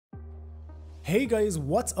Hey guys,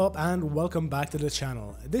 what's up and welcome back to the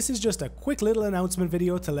channel. This is just a quick little announcement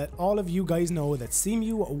video to let all of you guys know that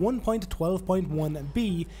Cemu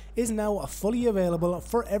 1.12.1b is now fully available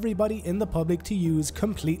for everybody in the public to use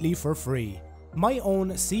completely for free. My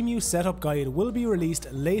own Cemu setup guide will be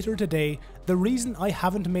released later today. The reason I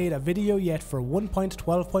haven't made a video yet for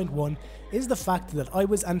 1.12.1 is the fact that I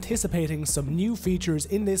was anticipating some new features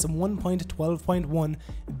in this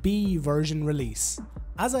 1.12.1b version release.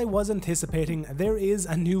 As I was anticipating, there is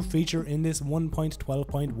a new feature in this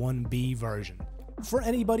 1.12.1b version. For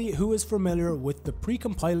anybody who is familiar with the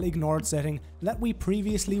precompile ignored setting that we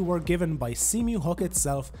previously were given by Cemu Hook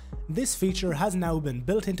itself, this feature has now been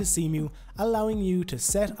built into Cemu, allowing you to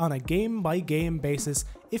set on a game-by-game basis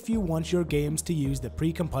if you want your games to use the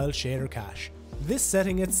precompiled shader cache. This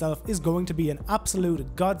setting itself is going to be an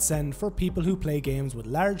absolute godsend for people who play games with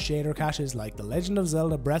large shader caches like The Legend of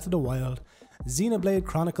Zelda Breath of the Wild, Xenoblade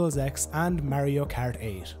Chronicles X and Mario Kart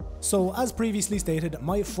 8. So as previously stated,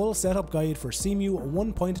 my full setup guide for Cemu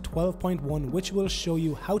 1.12.1, which will show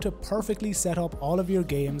you how to perfectly set up all of your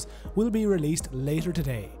games, will be released later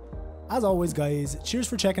today. As always guys, cheers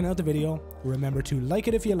for checking out the video. Remember to like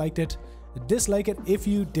it if you liked it, dislike it if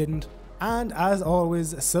you didn't, and as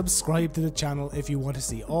always, subscribe to the channel if you want to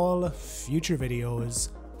see all future videos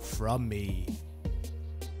from me.